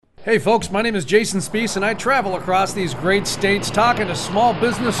Hey folks, my name is Jason Spees and I travel across these great states talking to small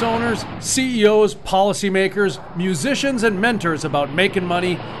business owners, CEOs, policymakers, musicians, and mentors about making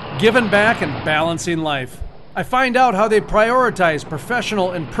money, giving back, and balancing life. I find out how they prioritize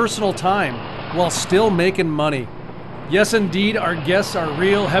professional and personal time while still making money. Yes, indeed, our guests are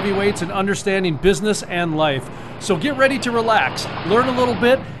real heavyweights in understanding business and life. So get ready to relax, learn a little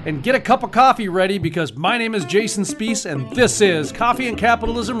bit, and get a cup of coffee ready because my name is Jason Spees and this is Coffee and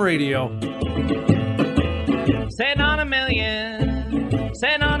Capitalism Radio. Sitting on $1 million,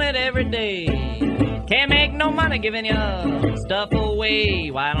 sitting on it every day. Can't make no money giving your stuff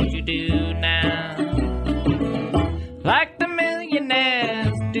away. Why don't you do now like the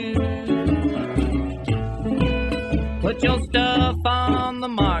millionaires do? Put your stuff on the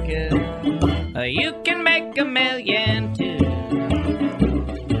market. You can make $1 million too.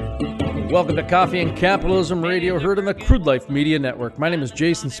 Welcome to Coffee and Capitalism Radio, heard on the Crude Life Media Network. My name is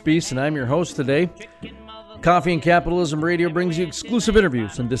Jason Spees, and I'm your host today. Coffee and Capitalism Radio brings you exclusive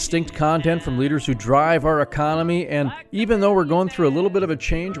interviews and distinct content from leaders who drive our economy. And even though we're going through a little bit of a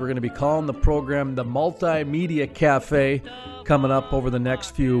change, we're going to be calling the program the Multimedia Cafe coming up over the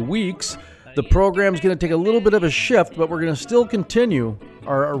next few weeks. The program's going to take a little bit of a shift, but we're going to still continue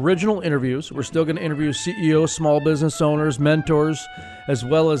our original interviews. We're still going to interview CEOs, small business owners, mentors, as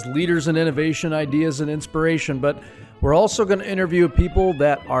well as leaders in innovation, ideas, and inspiration. But we're also going to interview people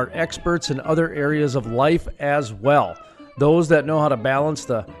that are experts in other areas of life as well. Those that know how to balance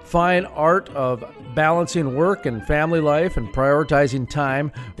the fine art of balancing work and family life and prioritizing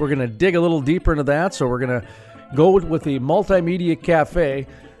time. We're going to dig a little deeper into that, so we're going to go with the Multimedia Cafe.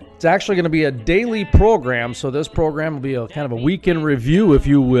 It's actually going to be a daily program, so this program will be a kind of a weekend review, if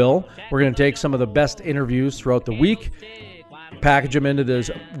you will. We're going to take some of the best interviews throughout the week, package them into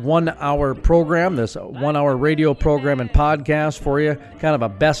this 1-hour program, this 1-hour radio program and podcast for you, kind of a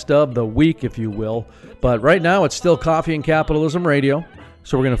best of the week, if you will. But right now, it's still Coffee and Capitalism Radio,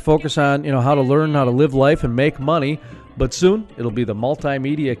 so we're going to focus on how to learn how to live life and make money. But soon, it'll be the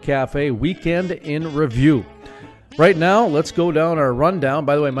Multimedia Cafe Weekend in Review. Right now, let's go down our rundown.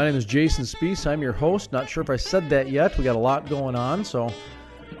 By the way, my name is Jason Spees. I'm your host. Not sure if I said that yet. We got a lot going on, so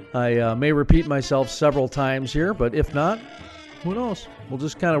I may repeat myself several times here, but if not, who knows? We'll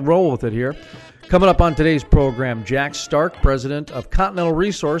just kind of roll with it here. Coming up on today's program, Jack Stark, president of Continental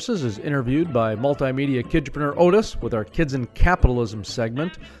Resources, is interviewed by multimedia kidpreneur Otis with our Kids in Capitalism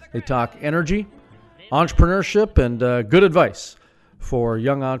segment. They talk energy, entrepreneurship, and good advice for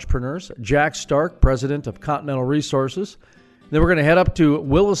young entrepreneurs. Jack Stark, president of Continental Resources. Then we're going to head up to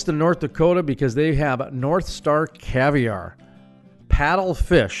Williston, North Dakota, because they have North Star Caviar.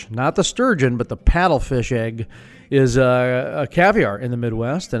 Paddlefish, not the sturgeon, but the paddlefish egg is a caviar in the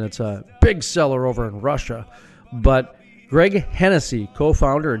Midwest, and it's a big seller over in Russia. But Greg Hennessy,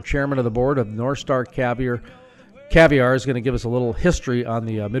 co-founder and chairman of the board of North Star Caviar, is going to give us a little history on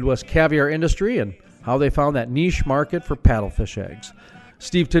the Midwest caviar industry and how they found that niche market for paddlefish eggs.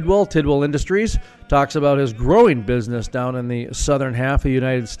 Steve Tidwell Industries, talks about his growing business down in the southern half of the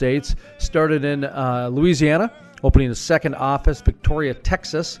United States. Started in Louisiana, opening a second office, Victoria,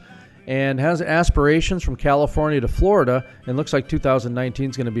 Texas, and has aspirations from California to Florida. And looks like 2019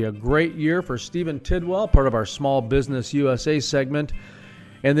 is going to be a great year for Stephen Tidwell, part of our Small Business USA segment.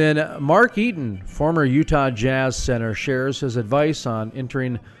 And then Mark Eaton, former Utah Jazz center, shares his advice on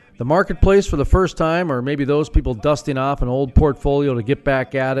entering the marketplace for the first time, or maybe those people dusting off an old portfolio to get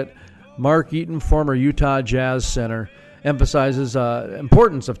back at it. Mark Eaton, former Utah Jazz center, emphasizes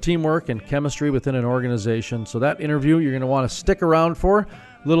importance of teamwork and chemistry within an organization. So that interview you're going to want to stick around for a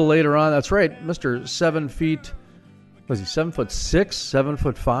little later on. That's right, Mr. 7 feet, was he 7'6",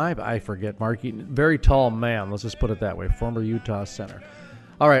 7'5"? I forget. Mark Eaton, very tall man. Let's just put it that way. Former Utah center.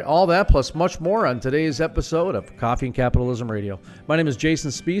 All right, all that plus much more on today's episode of Coffee and Capitalism Radio. My name is Jason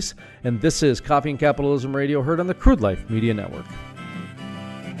Spees, and this is Coffee and Capitalism Radio, heard on the Crude Life Media Network.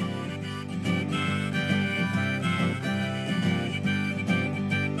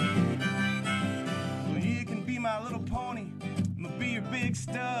 Well, you can be my little pony, I'll be your big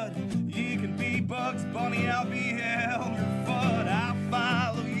stud. You can be Bugs Bunny, I'll be Elmer Fudd. I'll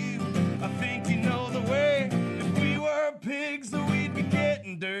follow you, I think you know the way. If we were pigs, so we'd be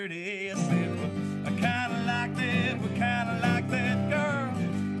getting dirty. I said, well, I kinda like that, we kinda like that girl.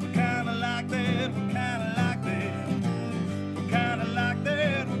 We kinda like that, we kinda like that. We kinda like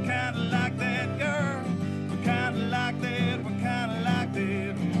that, we kinda like that girl. We kinda like that, we kinda like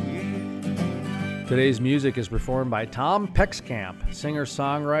that, yeah. Today's music is performed by Tom Pexkamp,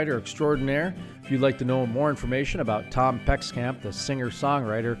 singer-songwriter extraordinaire. If you'd like to know more information about Tom Pexkamp, the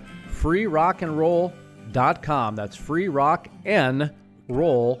singer-songwriter, freerockandroll.com. That's freerocknroll.com.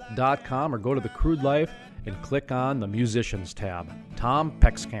 roll.com or go to the Crude Life and click on the Musicians tab. Tom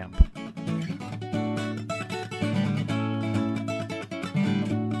Pexkamp.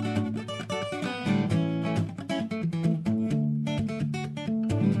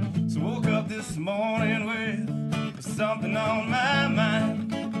 So woke up this morning with something on my mind.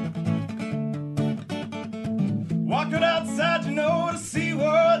 Walked it outside, to see what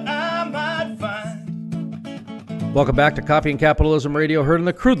I might find. Welcome back to Coffee and Capitalism Radio, heard on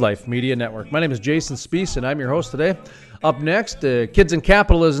the Crude Life Media Network. My name is Jason Spees, and I'm your host today. Up next, the Kids in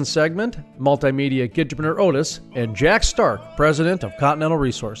Capitalism segment, multimedia kidpreneur Otis, and Jack Stark, president of Continental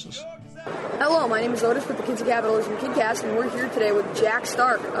Resources. Hello, my name is Otis with the Kids in Capitalism Kidcast, and we're here today with Jack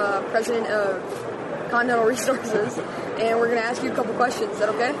Stark, president of Continental Resources, and we're going to ask you a couple questions. Is that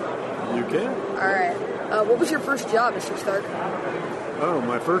okay? You can. All right. What was your first job, Mr. Stark? Oh,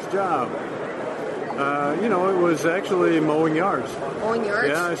 my first job. It was actually mowing yards. Mowing yards?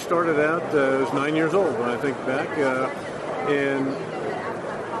 Yeah, I started out, I was 9 years old when I think back, and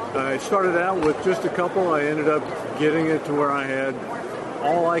I started out with just a couple. I ended up getting it to where I had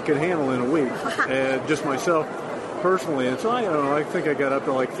all I could handle in a week, just myself personally. And so I think I got up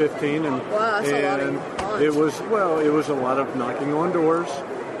to like 15, and wow, that's a lot of fun. it was a lot of knocking on doors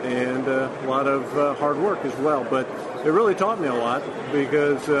and a lot of hard work as well. But it really taught me a lot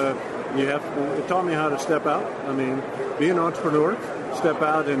because it taught me how to step out. I mean, be an entrepreneur, step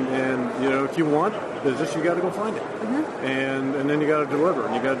out, and if you want business, you got to go find it, and then you got to deliver,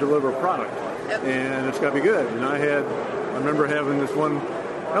 and you got to deliver a product, and it's got to be good. And I remember having this one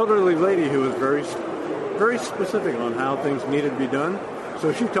elderly lady who was very, very specific on how things needed to be done.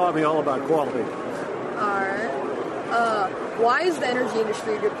 So she taught me all about quality. All right. Why is the energy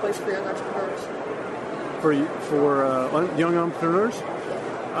industry a good place for young entrepreneurs? For young entrepreneurs?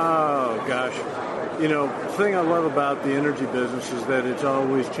 Oh, gosh. The thing I love about the energy business is that it's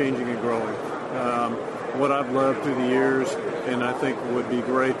always changing and growing. What I've loved through the years, and I think would be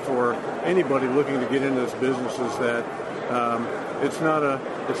great for anybody looking to get into this business, is that it's not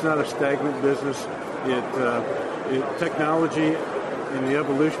a stagnant business. Technology and the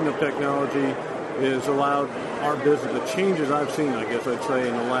evolution of technology has allowed our business, the changes I've seen, I guess I'd say,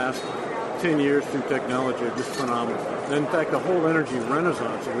 in the last 10 years through technology are just phenomenal. In fact, the whole energy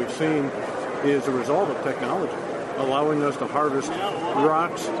renaissance that we've seen is a result of technology, allowing us to harvest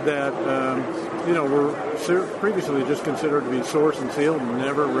rocks that, were previously just considered to be source and sealed,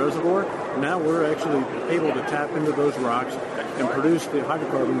 never reservoir. Now we're actually able to tap into those rocks and produce the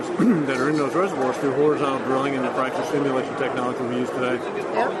hydrocarbons that are in those reservoirs through horizontal drilling and the fracture stimulation technology we use today.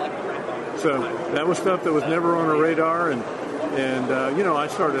 Yep. So that was stuff that was never on our radar, and I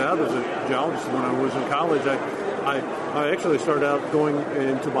started out as a geologist when I was in college. I actually started out going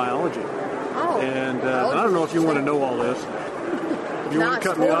into biology. Oh. And I don't know if you want to know all this. If you want to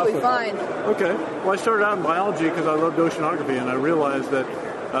cut me off. Totally fine. Okay. Well, I started out in biology because I loved oceanography, and I realized that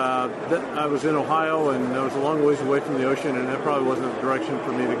I was in Ohio, and I was a long ways away from the ocean, and that probably wasn't the direction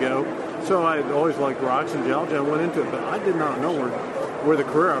for me to go. So I always liked rocks and geology. I went into it, but I did not know where the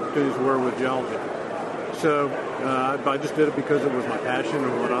career opportunities were with geology. So I just did it because it was my passion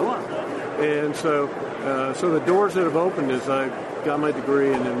and what I loved. And so the doors that have opened as I got my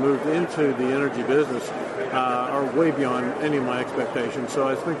degree and then moved into the energy business are way beyond any of my expectations. So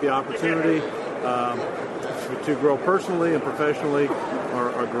I think the opportunity to grow personally and professionally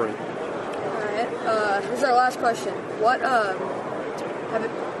are great. All right. This is our last question. What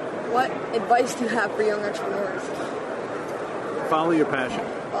advice do you have for young entrepreneurs? Follow your passion.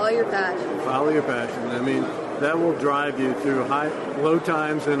 Follow your passion. Follow your passion. I mean, that will drive you through low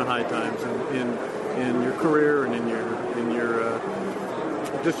times and high times in your career and in your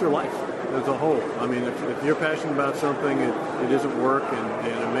just your life as a whole. I mean, if you're passionate about something, it isn't work, and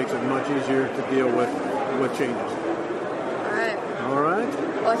it makes it much easier to deal with changes. All right.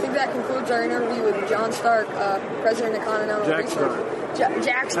 Well, I think that concludes our interview with John Stark, president of Continental Resources.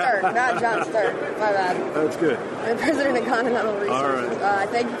 Jack Stark, not John Stark. My bad. That's good. I'm president of Continental Resources. All right.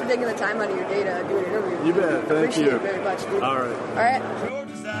 Thank you for taking the time out of your day to do an interview. You bet. Thank you. Appreciate it very much, dude. All right. All right.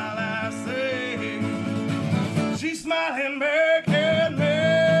 Georgia's all I say. She's smiling back at me.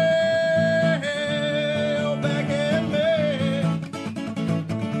 Oh, back at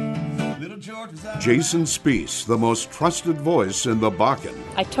me. Little Georgia's all Jason Spees, the most trusted voice in the Bakken.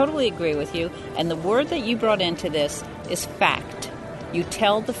 I totally agree with you. And the word that you brought into this is fact. You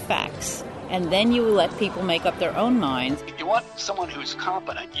tell the facts. and then you let people make up their own minds. You want someone who's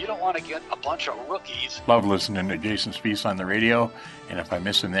competent. You don't want to get a bunch of rookies. Love listening to Jason Speece on the radio, and if I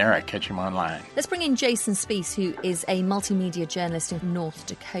miss him there, I catch him online. Let's bring in Jason Speece, who is a multimedia journalist in North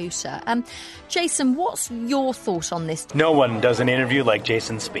Dakota. Jason, what's your thought on this? No one does an interview like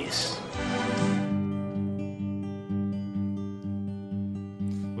Jason Speece.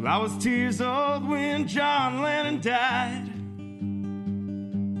 Well, I was tears old when John Lennon died.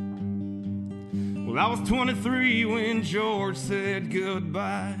 Well, I was 23 when George said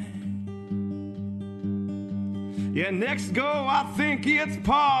goodbye. Yeah, next go, I think it's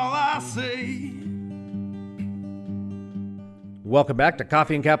Paul, I say. Welcome back to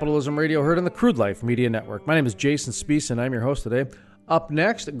Coffee and Capitalism Radio, heard on the Crude Life Media Network. My name is Jason Speece, and I'm your host today. Up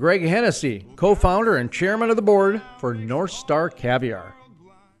next, Greg Hennessy, co-founder and chairman of the board for North Star Caviar.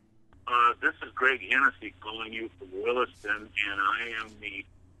 This is Greg Hennessy calling you from Williston, and I am the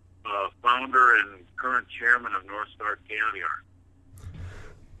founder and current chairman of North Star Caviar.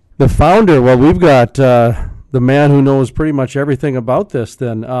 The founder, well, we've got the man who knows pretty much everything about this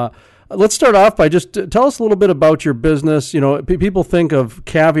then. Let's start off by just tell us a little bit about your business. You know, people think of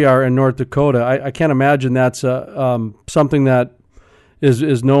caviar in North Dakota. I can't imagine that's something that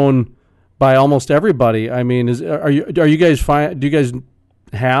is known by almost everybody. I mean, are you guys fine? Do you guys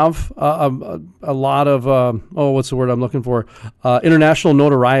have a lot of what's the word I'm looking for? International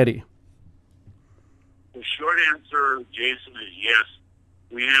notoriety. The short answer, Jason, is yes.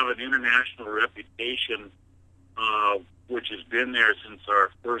 We have an international reputation, which has been there since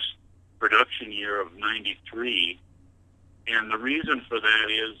our first production year of '93, and the reason for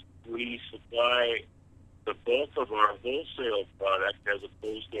that is we supply the bulk of our wholesale product as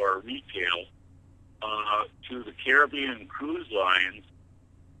opposed to our retail to the Caribbean cruise lines.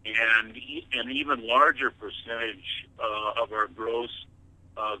 And an even larger percentage of our gross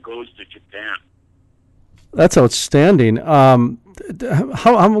goes to Japan. That's outstanding. How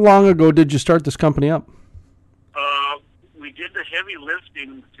long ago did you start this company up? We did the heavy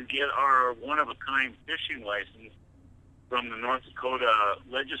lifting to get our one-of-a-kind fishing license from the North Dakota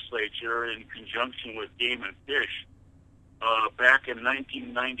legislature in conjunction with Game and Fish back in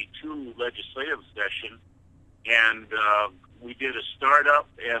 1992 legislative session, and we did a startup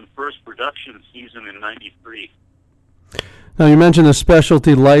and first production season in '93. Now, you mentioned a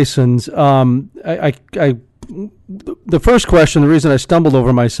specialty license. The first question, the reason I stumbled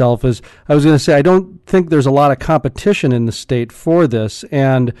over myself is I was going to say I don't think there's a lot of competition in the state for this.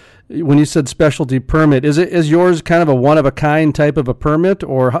 And when you said specialty permit, is yours kind of a one-of-a-kind type of a permit,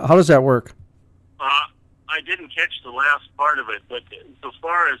 or how does that work? I didn't catch the last part of it, but so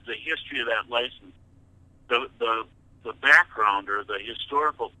far as the history of that license, the background or the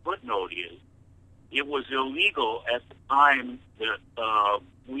historical footnote is it was illegal at the time that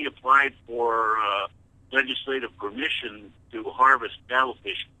we applied for legislative permission to harvest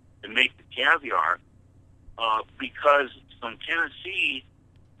paddlefish and make the caviar because some Tennessee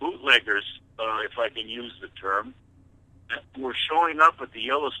bootleggers, if I can use the term, were showing up at the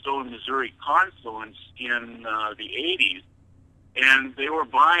Yellowstone, Missouri confluence in the 80s, and they were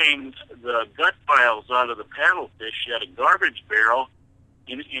buying the gut files out of the paddlefish at a garbage barrel,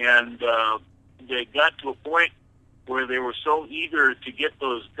 and they got to a point where they were so eager to get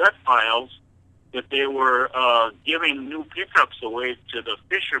those gut files that they were giving new pickups away to the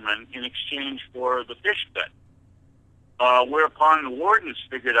fishermen in exchange for the fish gut. Whereupon the wardens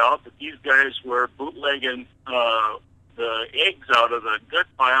figured out that these guys were bootlegging the eggs out of the gut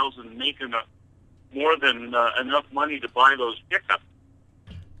files and making more than enough money to buy those pickups.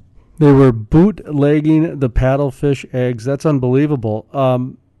 They were bootlegging the paddlefish eggs. That's unbelievable.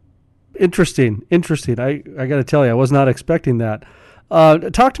 Interesting. I got to tell you, I was not expecting that.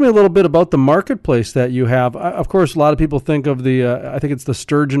 Talk to me a little bit about the marketplace that you have. Of course, a lot of people think of I think it's the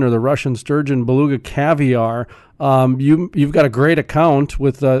sturgeon or the Russian sturgeon, beluga caviar. You've got a great account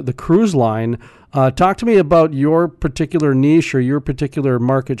with the cruise line. Talk to me about your particular niche or your particular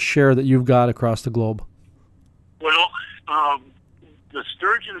market share that you've got across the globe. Well, the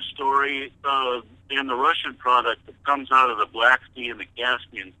sturgeon story and the Russian product that comes out of the Black Sea and the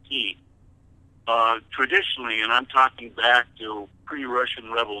Caspian Sea, traditionally, and I'm talking back to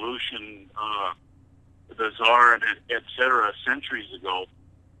pre-Russian Revolution, the Tsar, and et cetera, centuries ago,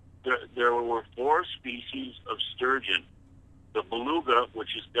 there were four species of sturgeon. The beluga,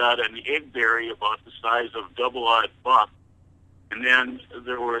 which has got an egg berry about the size of double-eyed buck, and then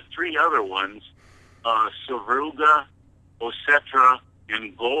there were three other ones, Sevruga, Osetra,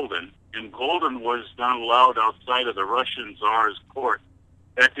 and Golden. And Golden was not allowed outside of the Russian Tsar's court.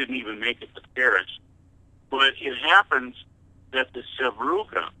 That didn't even make it to Paris. But it happens that the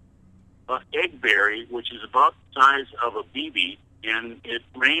Sevruga eggberry, which is about the size of a BB, and it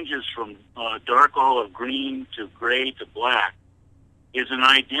ranges from dark olive green to gray to black, is an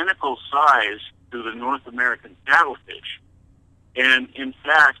identical size to the North American paddlefish. And in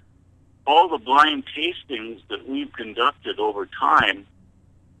fact, all the blind tastings that we've conducted over time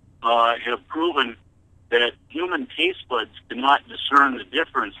have proven that human taste buds cannot discern the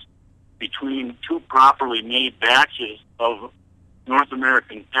difference between two properly made batches of North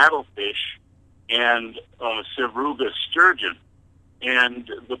American paddlefish and Sevruga sturgeon. And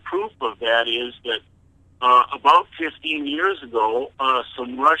the proof of that is that about 15 years ago,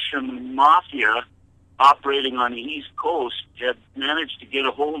 some Russian mafia operating on the East Coast had managed to get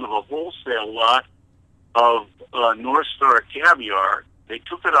a hold of a wholesale lot of North Star Caviar. They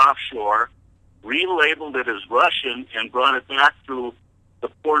took it offshore, relabeled it as Russian, and brought it back through the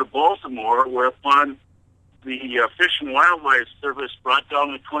port of Baltimore, whereupon the Fish and Wildlife Service brought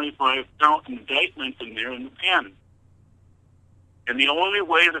down a 25-count indictment in there in the pen. And the only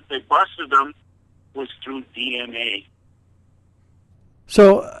way that they busted them was through DNA.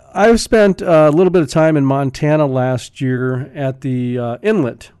 So I've spent a little bit of time in Montana last year at the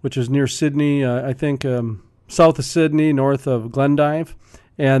inlet, which is near Sydney, I think south of Sydney, north of Glendive,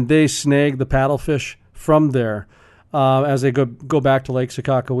 and they snag the paddlefish from there as they go back to Lake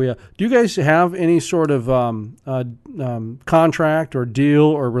Sakakawea. Do you guys have any sort of contract or deal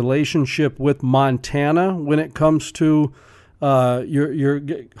or relationship with Montana when it comes to your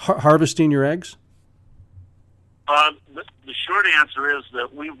harvesting your eggs? The short answer is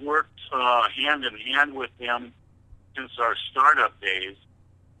that we've worked hand in hand with them since our startup days.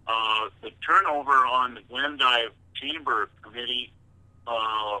 The turnover on the Glendive Chamber Committee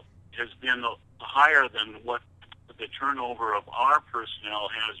has been higher than what the turnover of our personnel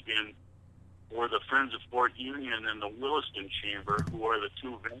has been for the Friends of Fort Union and the Williston Chamber, who are the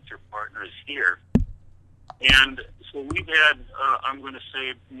two venture partners here. And so we've had, I'm going to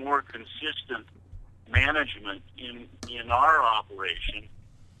say, more consistent management in our operation.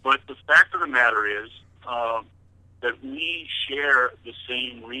 But the fact of the matter is that we share the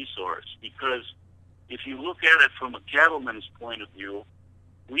same resource, because if you look at it from a cattleman's point of view,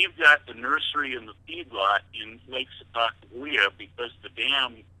 we've got the nursery and the feedlot in Lake Sakakawea because the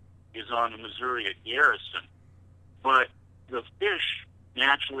dam is on the Missouri at Garrison. But the fish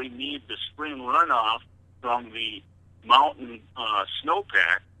naturally need the spring runoff from the mountain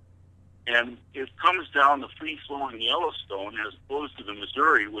snowpack, and it comes down the free-flowing Yellowstone as opposed to the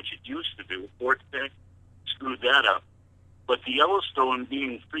Missouri, which it used to do. Fort Peck screwed that up. But the Yellowstone,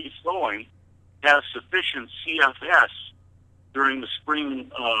 being free-flowing, has sufficient CFS during the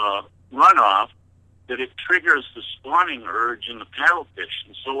spring runoff that it triggers the spawning urge in the paddlefish.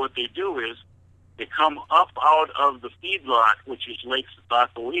 And so what they do is they come up out of the feedlot, which is Lake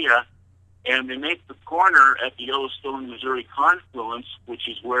Sakakawea, and they make the corner at the Yellowstone-Missouri confluence, which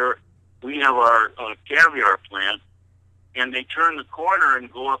is where we have our caviar plant, and they turn the corner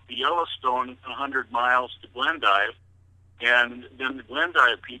and go up the Yellowstone 100 miles to Glendive, and then the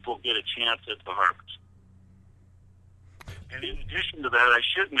Glendive people get a chance at the harvest. And in addition to that, I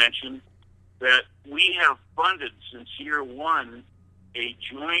should mention that we have funded since year one a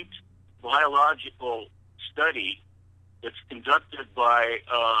joint biological study that's conducted by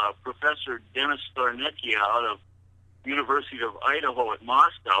Professor Dennis Starnecki out of University of Idaho at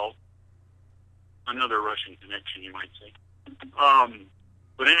Moscow, another Russian connection, you might say.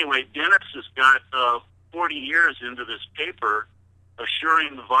 But anyway, Dennis has got 40 years into this paper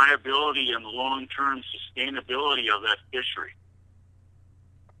assuring the viability and the long-term sustainability of that fishery.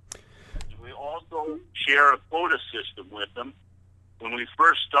 We also share a quota system with them. When we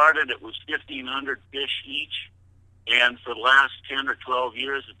first started, it was 1,500 fish each, and for the last 10 or 12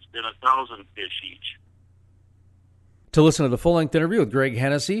 years, it's been 1,000 fish each. To listen to the full-length interview with Greg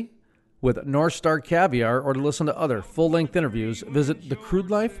Hennessy with North Star Caviar, or to listen to other full-length interviews, visit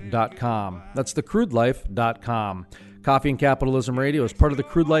thecrudelife.com. That's thecrudelife.com. Coffee and Capitalism Radio is part of the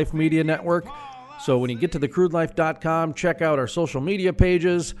Crude Life Media Network. So when you get to thecrudelife.com, check out our social media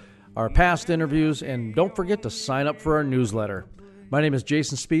pages, our past interviews, and don't forget to sign up for our newsletter. My name is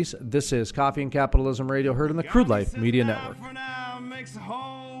Jason Spees. This is Coffee and Capitalism Radio, heard on the Crude Life Media Network. For now makes the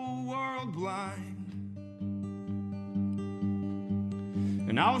whole world blind.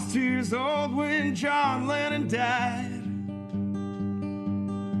 And I was 2 years old when John Lennon died.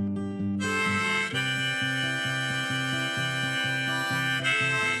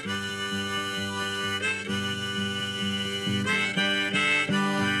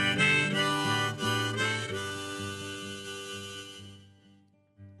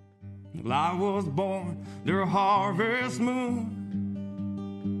 Well, I was born under a harvest moon.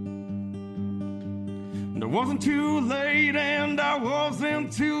 And I wasn't too late and I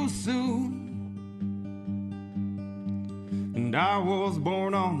wasn't too soon. And I was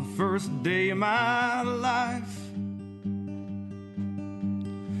born on the first day of my life.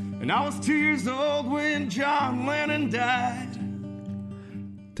 And I was 2 years old when John Lennon died.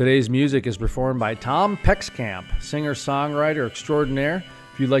 Today's music is performed by Tom Pexkamp, singer-songwriter extraordinaire.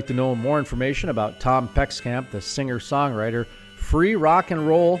 If you'd like to know more information about Tom Pexkamp, the singer-songwriter,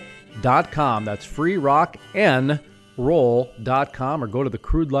 freerockandroll.com. That's freerockandroll.com, or go to the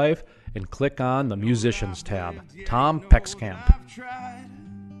Crude Life and click on the Musicians tab. Tom Pexkamp.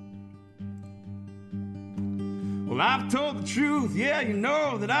 Well, I've told the truth, yeah, you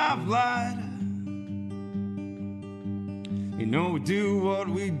know that I've lied. You know we do what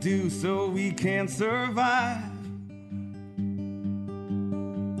we do so we can survive.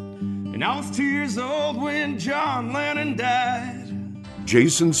 And I was 2 years old when John Lennon died.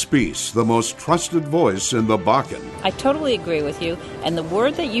 Jason Spiess, the most trusted voice in the Bakken. I totally agree with you, and the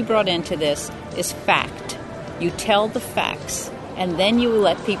word that you brought into this is fact. You tell the facts, and then you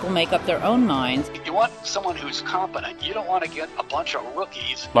let people make up their own minds. You want someone who's competent. You don't want to get a bunch of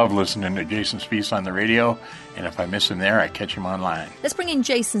rookies. Love listening to Jason Spiess on the radio, and if I miss him there, I catch him online. Let's bring in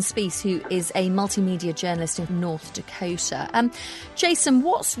Jason Spiess, who is a multimedia journalist in North Dakota. Jason,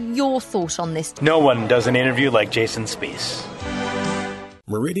 what's your thought on this? No one does an interview like Jason Spiess.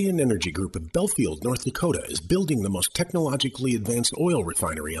 Meridian Energy Group of Belfield, North Dakota is building the most technologically advanced oil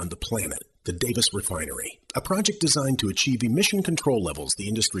refinery on the planet, the Davis Refinery, a project designed to achieve emission control levels the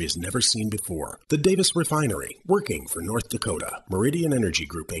industry has never seen before. The Davis Refinery, working for North Dakota.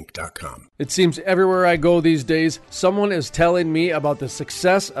 MeridianEnergyGroupInc.com. It seems everywhere I go these days, someone is telling me about the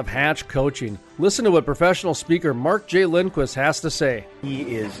success of Hatch coaching. Listen to what professional speaker Mark J. Lindquist has to say. He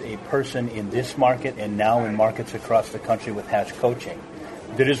is a person in this market and now in markets across the country with Hatch coaching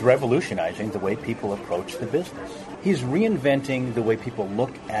that is revolutionizing the way people approach the business. He's reinventing the way people look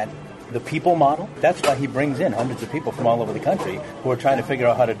at the people model. That's why he brings in hundreds of people from all over the country who are trying to figure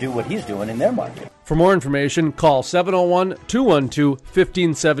out how to do what he's doing in their market. For more information, call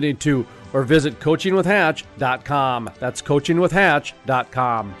 701-212-1572 or visit coachingwithhatch.com. That's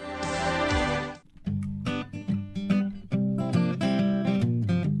coachingwithhatch.com.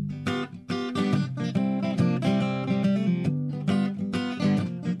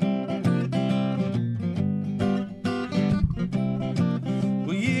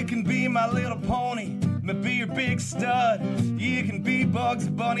 Stud. You can be Bugs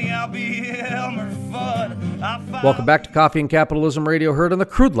Bunny, I'll be Elmer Fudd. Welcome back to Coffee and Capitalism Radio, heard on the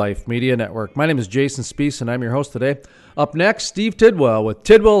Crude Life Media Network. My name is Jason Spiess, and I'm your host today. Up next, Steve Tidwell with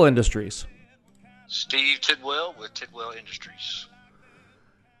Tidwell Industries. Steve Tidwell with Tidwell Industries.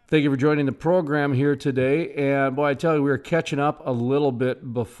 Thank you for joining the program here today. And boy, I tell you, we were catching up a little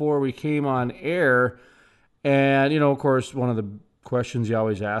bit before we came on air. And, of course, one of the questions you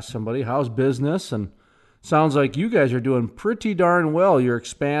always ask somebody, how's business? And sounds like you guys are doing pretty darn well. You're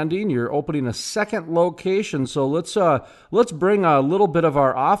expanding. You're opening a second location. So let's bring a little bit of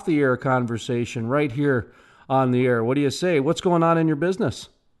our off-the-air conversation right here on the air. What do you say? What's going on in your business?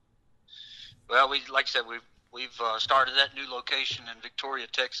 Well, like I said, we've started that new location in Victoria,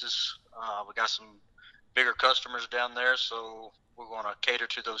 Texas. We got some bigger customers down there, so we're going to cater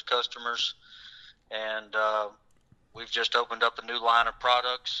to those customers. And we've just opened up a new line of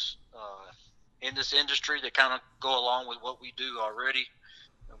products in this industry that kind of go along with what we do already,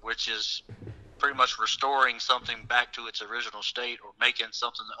 which is pretty much restoring something back to its original state or making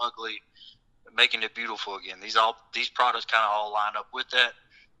something ugly, making it beautiful again. These products kind of all line up with that,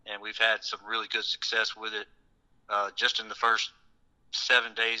 and we've had some really good success with it just in the first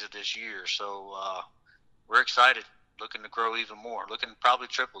 7 days of this year. So we're excited, looking to grow even more, looking to probably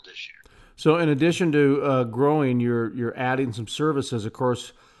triple this year. So in addition to growing, you're adding some services. Of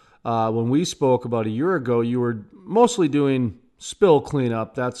course, when we spoke about a year ago, you were mostly doing spill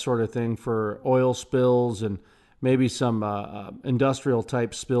cleanup, that sort of thing, for oil spills and maybe some industrial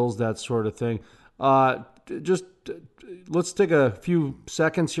type spills, that sort of thing. Let's take a few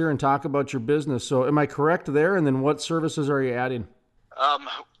seconds here and talk about your business. So am I correct there? And then what services are you adding? I'm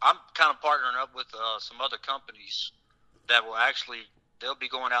kind of partnering up with some other companies that will they'll be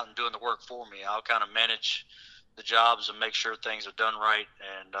going out and doing the work for me. I'll kind of manage the jobs and make sure things are done right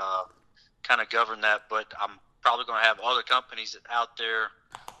and kind of govern that. But I'm probably going to have other companies out there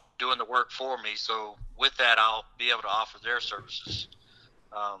doing the work for me. So with that, I'll be able to offer their services.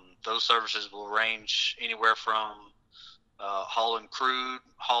 Those services will range anywhere from hauling crude,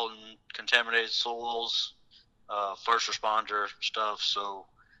 hauling contaminated soils, first responder stuff. So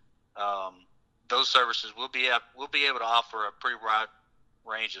those services we'll be able to offer a pretty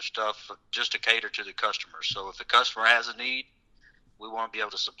range of stuff just to cater to the customer. So if the customer has a need, we want to be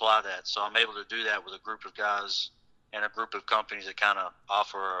able to supply that. So I'm able to do that with a group of guys and a group of companies that kind of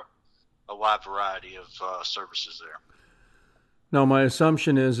offer a wide variety of services there. Now, my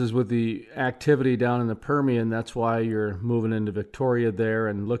assumption is with the activity down in the Permian, that's why you're moving into Victoria there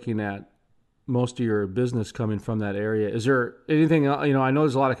and looking at most of your business coming from that area. Is there anything, I know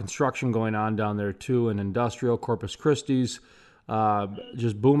there's a lot of construction going on down there too, and industrial, Corpus Christi's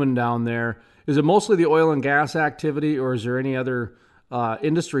just booming down there. Is it mostly the oil and gas activity, or is there any other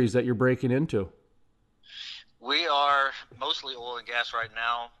industries that you're breaking into? We are mostly oil and gas right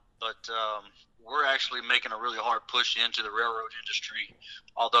now, but we're actually making a really hard push into the railroad industry,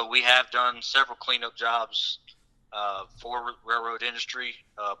 although we have done several cleanup jobs for railroad industry,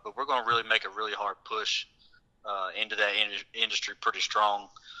 but we're going to really make a really hard push into that industry pretty strong.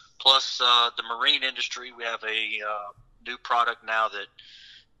 Plus, the marine industry, we have a new product now that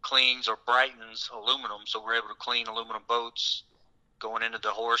cleans or brightens aluminum, so we're able to clean aluminum boats. Going into the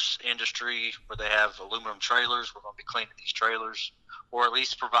horse industry where they have aluminum trailers, we're going to be cleaning these trailers, or at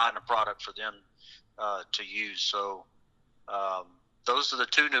least providing a product for them to use. So those are the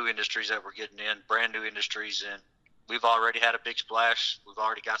two new industries that we're getting in, brand new industries, and we've already had a big splash. We've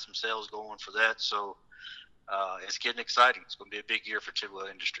already got some sales going for that, so it's getting exciting. It's going to be a big year for Tidwell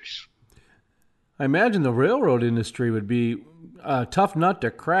Industries. I imagine the railroad industry would be a tough nut to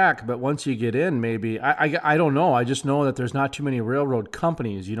crack, but once you get in, maybe, I don't know. I just know that there's not too many railroad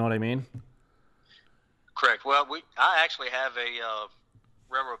companies. You know what I mean? Correct. Well, I actually have a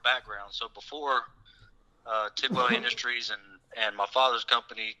railroad background. So before Tidwell Industries and my father's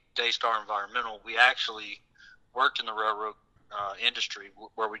company, Daystar Environmental, we actually worked in the railroad industry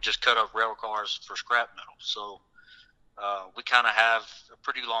where we just cut up rail cars for scrap metal. So we kind of have a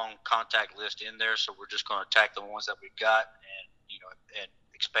pretty long contact list in there, so we're just going to attack the ones that we've got and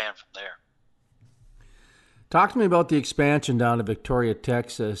expand from there. Talk to me about the expansion down to Victoria,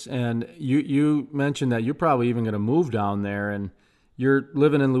 Texas, and you mentioned that you're probably even going to move down there, and you're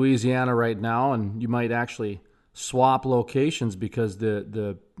living in Louisiana right now, and you might actually swap locations because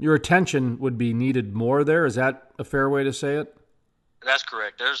your attention would be needed more there. Is that a fair way to say it? That's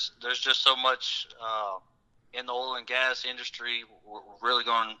correct. There's just so much in the oil and gas industry. We're really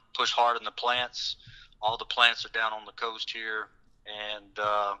going to push hard in the plants. All the plants are down on the coast here, and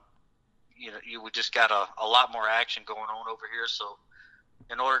we just got a lot more action going on over here. So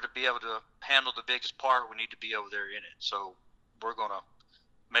in order to be able to handle the biggest part, we need to be over there in it. So we're going to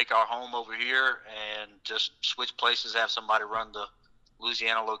make our home over here and just switch places, have somebody run the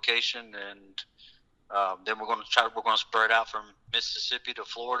Louisiana location, and then we're going to spread out from Mississippi to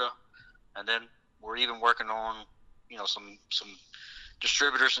Florida, and then we're even working on some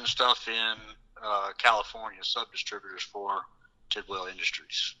distributors and stuff in California, sub-distributors for Tidwell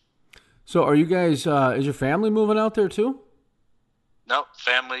Industries. So are you guys, is your family moving out there too? Nope,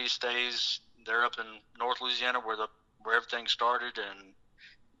 family stays. They're up in North Louisiana where everything started, and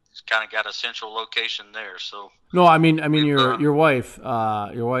it's kind of got a central location there. So no, I mean your wife,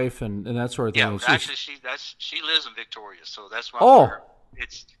 and that sort of thing. Yeah, actually she lives in Victoria, so that's why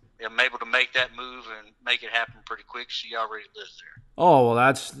I'm able to make that move and make it happen pretty quick. She already lives there. Oh, well,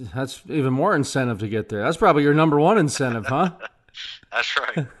 that's even more incentive to get there. That's probably your number one incentive, huh? That's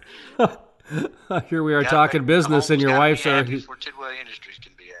right. Here we are talking business, and your wife's happy for Tidwell Industries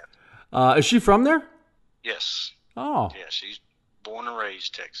can be happy. Is she from there? Yes. Oh. Yeah, she's born and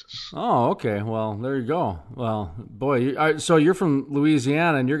raised Texas. Oh, okay. Well, there you go. Well, boy, so you're from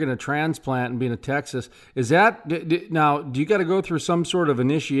Louisiana and you're going to transplant and be in Texas. Is that now? Do you got to go through some sort of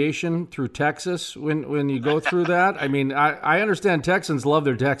initiation through Texas when you go through that? I mean, I understand Texans love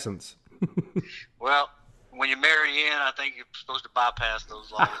their Texans. Well, when you marry in, I think you're supposed to bypass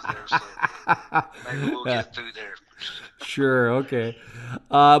those laws there. So maybe we'll get through there. Sure. Okay.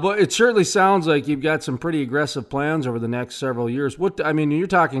 But it certainly sounds like you've got some pretty aggressive plans over the next several years. You're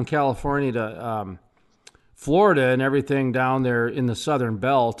talking California to Florida and everything down there in the Southern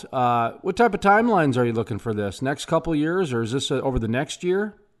Belt. What type of timelines are you looking for this? Next couple of years, or is this over the next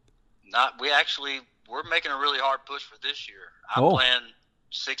year? We're making a really hard push for this year. I plan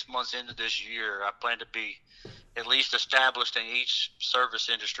 6 months into this year. I plan to be at least established in each service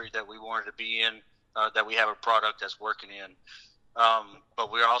industry that we wanted to be in, that we have a product that's working in.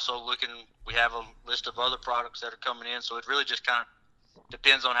 But we're also we have a list of other products that are coming in, so it really just kind of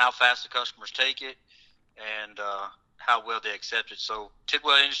depends on how fast the customers take it and how well they accept it. So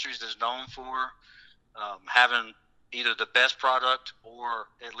Tidwell Industries is known for having either the best product or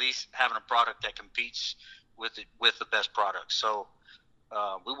at least having a product that competes with the best product. So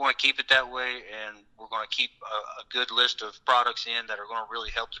we want to keep it that way, and we're going to keep a good list of products in that are going to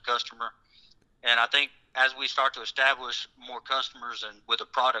really help the customer. And I think as we start to establish more customers and with a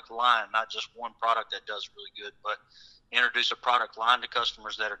product line, not just one product that does really good, but introduce a product line to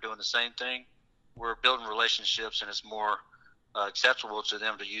customers that are doing the same thing, we're building relationships, and it's more acceptable to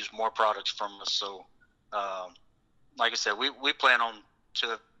them to use more products from us. So, like I said, we plan on to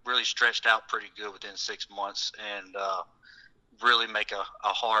have really stretched out pretty good within 6 months, and really make a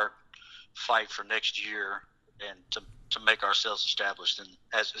hard fight for next year, and to make ourselves established, and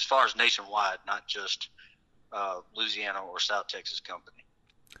as far as nationwide, not just Louisiana or South Texas company.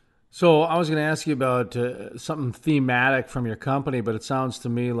 So I was going to ask you about something thematic from your company, but it sounds to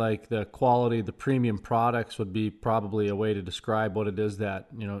me like the quality, the premium products would be probably a way to describe what it is that,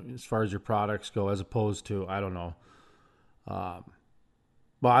 as far as your products go, as opposed to, I don't know.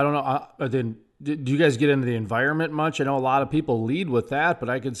 Well, I don't know. Do you guys get into the environment much? I know a lot of people lead with that, but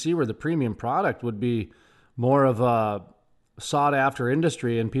I could see where the premium product would be more of a sought-after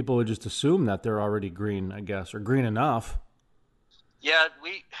industry, and people would just assume that they're already green, I guess, or green enough. Yeah,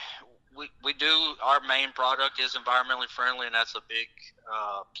 we do. Our main product is environmentally friendly, and that's a big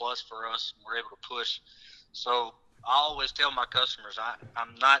plus for us. We're able to push. So I always tell my customers, I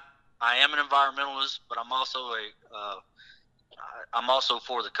am an environmentalist, but I'm also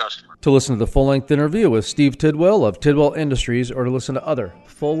for the customer. To listen to the full-length interview with Steve Tidwell of Tidwell Industries, or to listen to other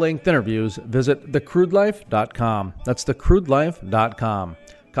full-length interviews, visit thecrudelife.com. That's thecrudelife.com.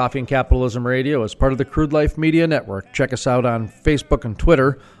 Coffee and Capitalism Radio is part of the Crude Life Media Network. Check us out on Facebook and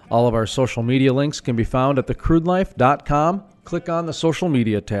Twitter. All of our social media links can be found at thecrudelife.com. Click on the social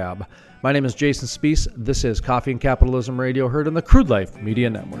media tab. My name is Jason Spees. This is Coffee and Capitalism Radio, heard on the Crude Life Media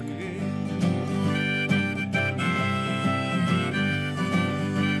Network.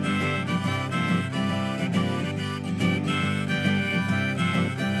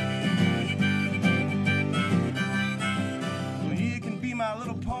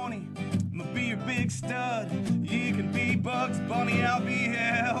 Stud. You can be Bugs Bunny, I'll be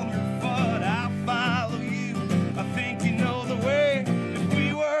Elmer Fudd. I'll follow you. I think you know the way. If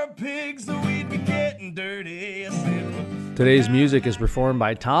we were pigs, we'd be getting dirty. Today's music is performed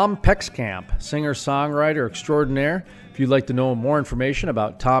by Tom Pexkamp, singer-songwriter extraordinaire. If you'd like to know more information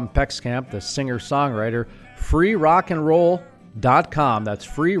about Tom Pexkamp, the singer-songwriter, freerockandroll.com. That's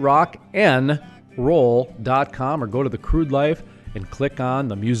freerockandroll.com, or go to the Crude Life and click on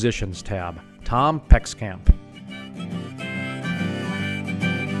the Musicians tab. Tom Pexkamp.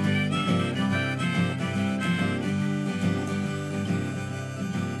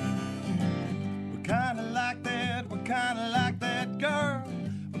 We're kinda like that, we're kinda like that girl.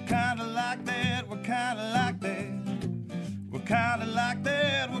 We're kinda like that, we're kinda like that. We're kinda like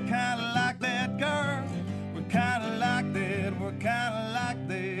that, we're kinda like that girl. We're kinda like that, we're kinda like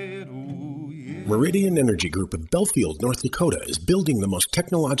that. Oh yeah. Meridian Energy Group of Belfield, North Dakota is building the most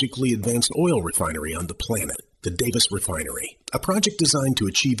technologically advanced oil refinery on the planet, the Davis Refinery, a project designed to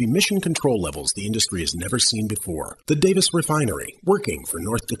achieve emission control levels the industry has never seen before. The Davis Refinery, working for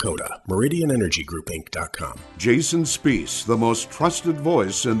North Dakota. MeridianEnergyGroupInc.com. Jason Spees, the most trusted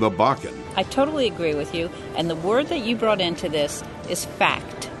voice in the Bakken. I totally agree with you, and the word that you brought into this is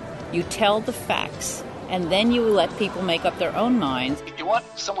fact. You tell the facts, and then you let people make up their own minds. You want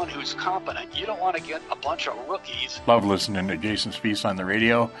someone who's competent. You don't want to get a bunch of rookies. Love listening to Jason Spees on the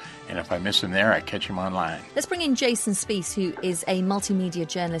radio, and if I miss him there, I catch him online. Let's bring in Jason Spees, who is a multimedia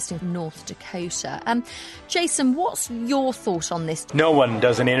journalist in North Dakota. Jason, what's your thought on this? No one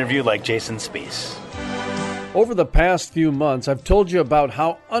does an interview like Jason Spees. Over the past few months, I've told you about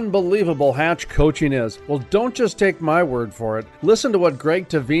how unbelievable Hatch coaching is. Well, don't just take my word for it. Listen to what Greg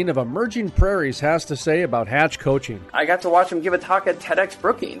Tavine of Emerging Prairies has to say about Hatch coaching. I got to watch him give a talk at TEDx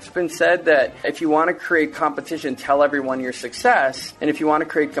Brookings. It's been said that if you want to create competition, tell everyone your success. And if you want to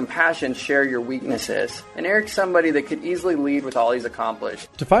create compassion, share your weaknesses. And Eric's somebody that could easily lead with all he's accomplished.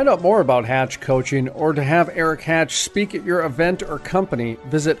 To find out more about Hatch coaching, or to have Eric Hatch speak at your event or company,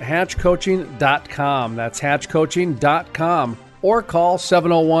 visit hatchcoaching.com. That's hatchcoaching.com, or call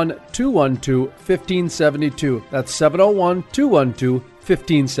 701-212-1572. That's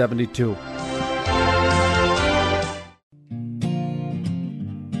 701-212-1572.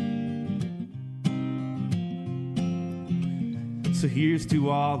 So here's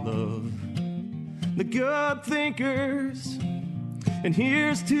to all of the good thinkers, and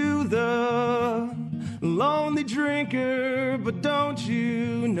here's to the lonely drinker. But don't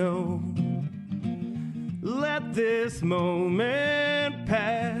you know, let this moment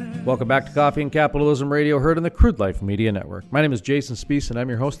pass. Welcome back to Coffee and Capitalism Radio, heard on the Crude Life Media Network. My name is Jason Spees, and I'm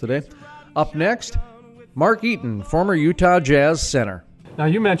your host today. Up next, Mark Eaton, former Utah Jazz center. Now,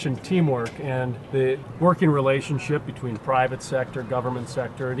 you mentioned teamwork and the working relationship between private sector, government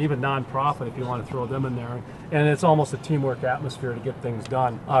sector, and even nonprofit, if you want to throw them in there. And it's almost a teamwork atmosphere to get things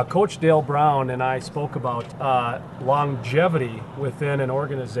done. Coach Dale Brown and I spoke about longevity within an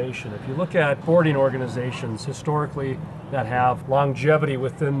organization. If you look at sporting organizations historically that have longevity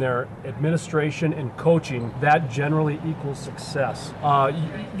within their administration and coaching, that generally equals success.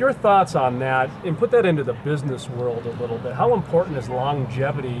 Your thoughts on that, and put that into the business world a little bit. How important is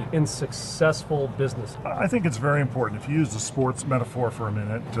longevity in successful business? I think it's very important. If you use the sports metaphor for a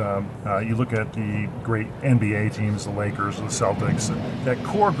minute, you look at the great NBA teams, the Lakers, the Celtics, that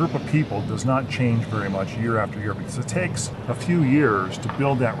core group of people does not change very much year after year because it takes a few years to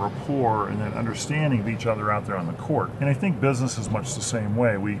build that rapport and that understanding of each other out there on the court. And I think business is much the same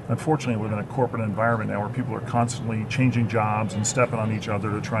way. We unfortunately live in a corporate environment now where people are constantly changing jobs and stepping on each other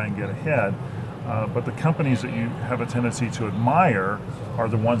to try and get ahead. But the companies that you have a tendency to admire are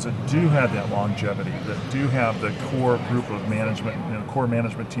the ones that do have that longevity, that do have the core group of management, core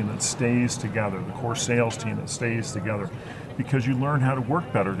management team that stays together, the core sales team that stays together, because you learn how to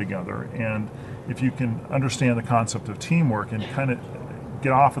work better together. And if you can understand the concept of teamwork and kind of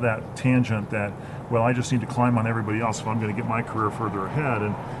get off of that tangent that, well, I just need to climb on everybody else if I'm going to get my career further ahead,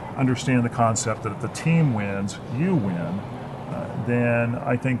 and understand the concept that if the team wins, you win, then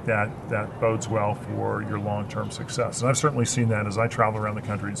I think that bodes well for your long-term success. And I've certainly seen that as I travel around the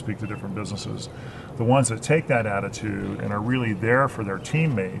country and speak to different businesses. The ones that take that attitude and are really there for their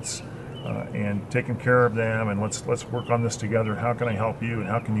teammates and taking care of them, and let's work on this together, how can I help you and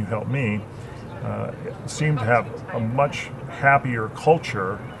how can you help me, seem to have a much happier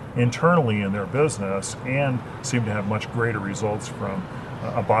culture internally in their business and seem to have much greater results from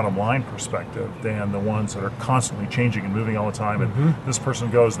a bottom line perspective than the ones that are constantly changing and moving all the time. And this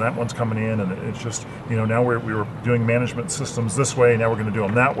person goes and that one's coming in, and it's just, now we were doing management systems this way, now we're going to do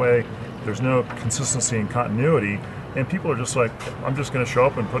them that way. There's no consistency and continuity, and people are just like, I'm just going to show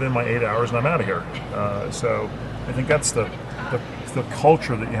up and put in my 8 hours and I'm out of here. So I think that's the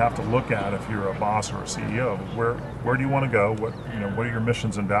culture that you have to look at if you're a boss or a CEO. Where do you want to go? What are your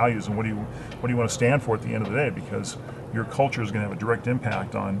missions and values, and what do you want to stand for at the end of the day? Because your culture is going to have a direct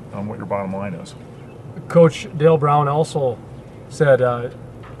impact on what your bottom line is. Coach Dale Brown also said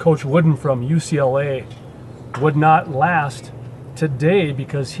Coach Wooden from UCLA would not last today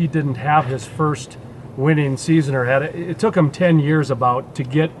because he didn't have his first winning season, or it took him 10 years to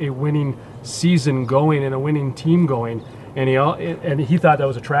get a winning season going and a winning team going. And he thought that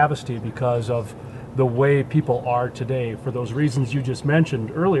was a travesty because of the way people are today, for those reasons you just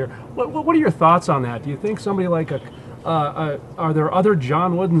mentioned earlier. What are your thoughts on that? Do you think somebody like are there other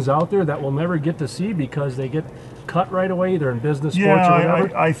John Woodens out there that we'll never get to see because they get cut right away, either in business, sports, or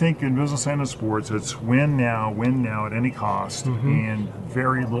whatever? I think in business and in sports, it's win now at any cost, and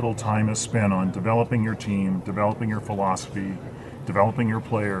very little time is spent on developing your team, developing your philosophy, developing your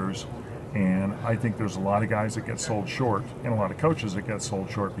players. And I think there's a lot of guys that get sold short and a lot of coaches that get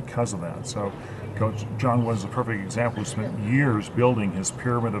sold short because of that. So Coach John was a perfect example. He spent years building his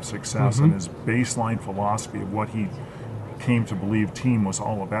pyramid of success and his baseline philosophy of what he came to believe team was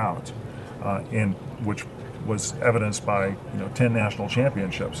all about, and which was evidenced by 10 national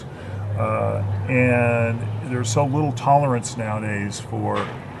championships. And there's so little tolerance nowadays for,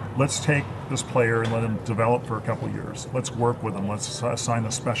 let's take this player and let him develop for a couple of years. Let's work with him. Let's assign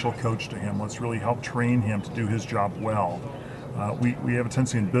a special coach to him. Let's really help train him to do his job well. We have a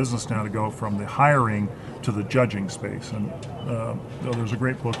tendency in business now to go from the hiring to the judging space. And there's a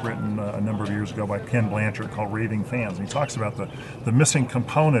great book written a number of years ago by Ken Blanchard called Raving Fans. And he talks about the missing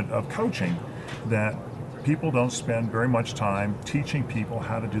component of coaching, that people don't spend very much time teaching people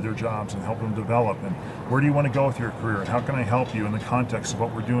how to do their jobs and help them develop, and where do you want to go with your career, and how can I help you in the context of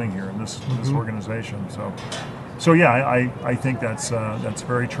what we're doing here in this organization. So yeah, I think that's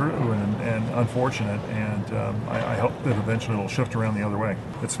very true and unfortunate, and I hope that eventually it'll shift around the other way.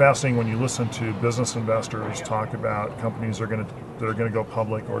 It's fascinating when you listen to business investors talk about companies that are going to go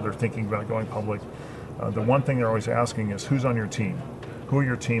public, or they're thinking about going public. The one thing they're always asking is, who's on your team? Who are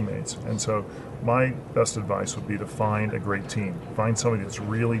your teammates? And so my best advice would be to find a great team. Find somebody that's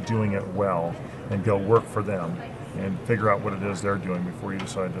really doing it well and go work for them and figure out what it is they're doing before you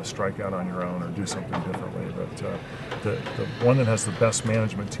decide to strike out on your own or do something differently. But the one that has the best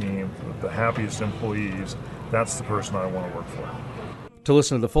management team, the happiest employees, that's the person I want to work for. To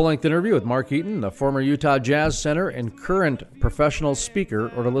listen to the full-length interview with Mark Eaton, the former Utah Jazz center and current professional speaker,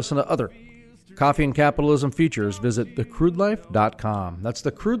 or to listen to other Coffee and Capitalism features, visit thecrudelife.com. That's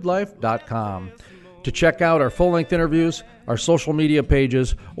thecrudelife.com. to check out our full-length interviews, our social media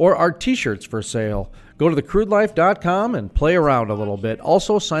pages, or our t-shirts for sale. Go to thecrudelife.com and play around a little bit.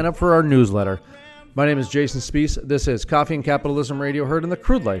 Also, sign up for our newsletter. My name is Jason Spees. This is Coffee and Capitalism Radio, heard in the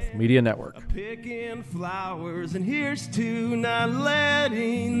Crude Life Media Network. Picking flowers, and here's to not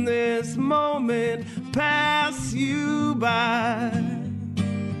letting this moment pass you by.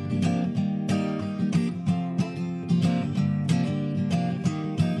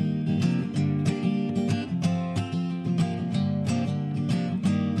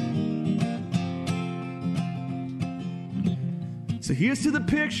 So here's to the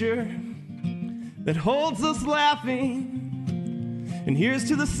picture that holds us laughing, and here's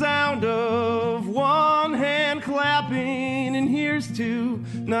to the sound of one hand clapping, and here's to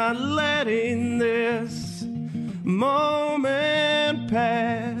not letting this moment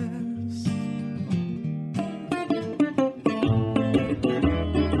pass.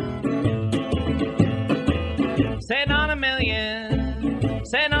 Sitting on a million,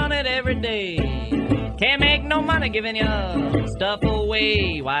 sitting on it every day. Can't make no money giving your stuff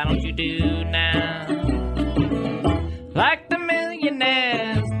away. Why don't you do now like the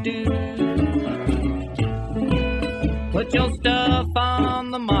millionaires do? Put your stuff on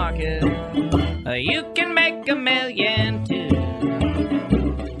the market. You can make $1 million too.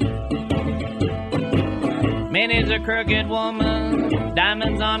 Minnie's a crooked woman,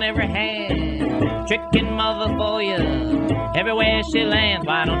 diamonds on every hand, tricking mother for you everywhere she lands.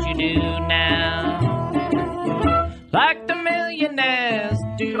 Why don't you do now like the millionaires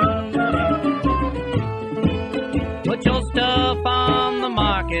do? Put your stuff on the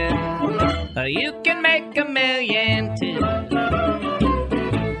market. You can make $1 million too.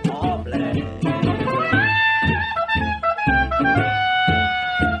 Oh, bless.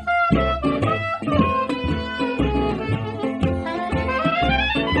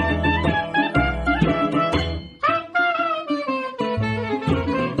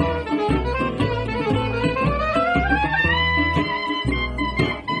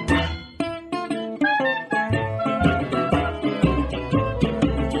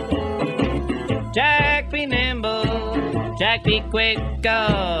 Jack be nimble, Jack be quick,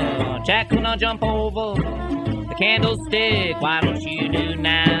 Jack will not jump over the candlestick. Why don't you do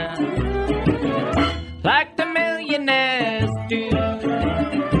now like the millionaires do?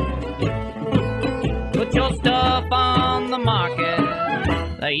 Put your stuff on the market.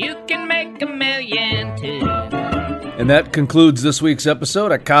 You can make $1 million too. And that concludes this week's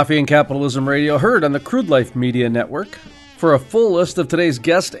episode of Coffee and Capitalism Radio, heard on the Crude Life Media Network. For a full list of today's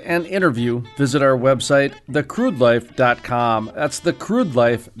guest and interview, visit our website, thecrudelife.com. That's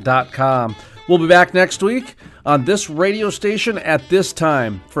thecrudelife.com. We'll be back next week on this radio station at this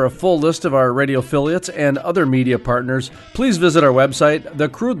time. For a full list of our radio affiliates and other media partners, please visit our website,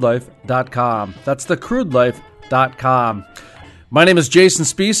 thecrudelife.com. That's thecrudelife.com. My name is Jason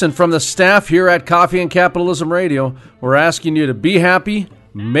Spees, and from the staff here at Coffee and Capitalism Radio, we're asking you to be happy,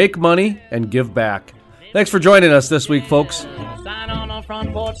 make money, and give back. Thanks for joining us this week, folks. Sign on our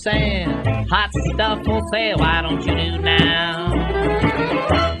front porch saying, hot stuff for sale. Why don't you do now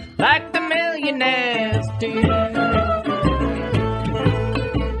like the millionaires do?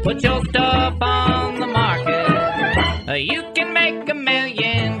 Put your stuff on the market. You can make $1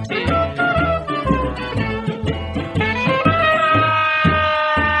 million too.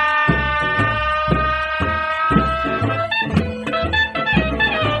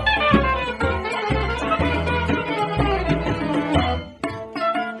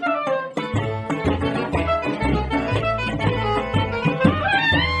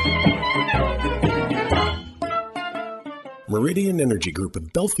 Meridian Energy Group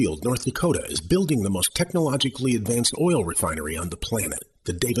of Belfield, North Dakota is building the most technologically advanced oil refinery on the planet,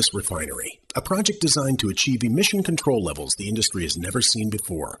 the Davis Refinery, a project designed to achieve emission control levels the industry has never seen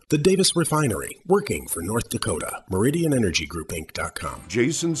before. The Davis Refinery, working for North Dakota. MeridianEnergyGroupInc.com.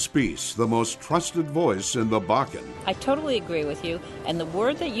 Jason Spees, the most trusted voice in the Bakken. I totally agree with you, and the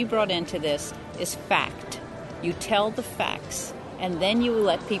word that you brought into this is fact. You tell the facts, and then you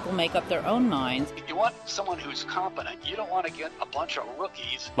let people make up their own minds. You want someone who's competent. You don't want to get a bunch of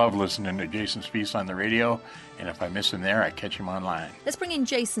rookies. Love listening to Jason Spees on the radio, and if I miss him there, I catch him online. Let's bring in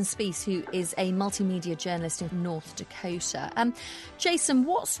Jason Spees, who is a multimedia journalist in North Dakota. Jason,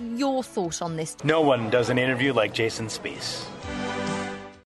 what's your thought on this? No one does an interview like Jason Spees.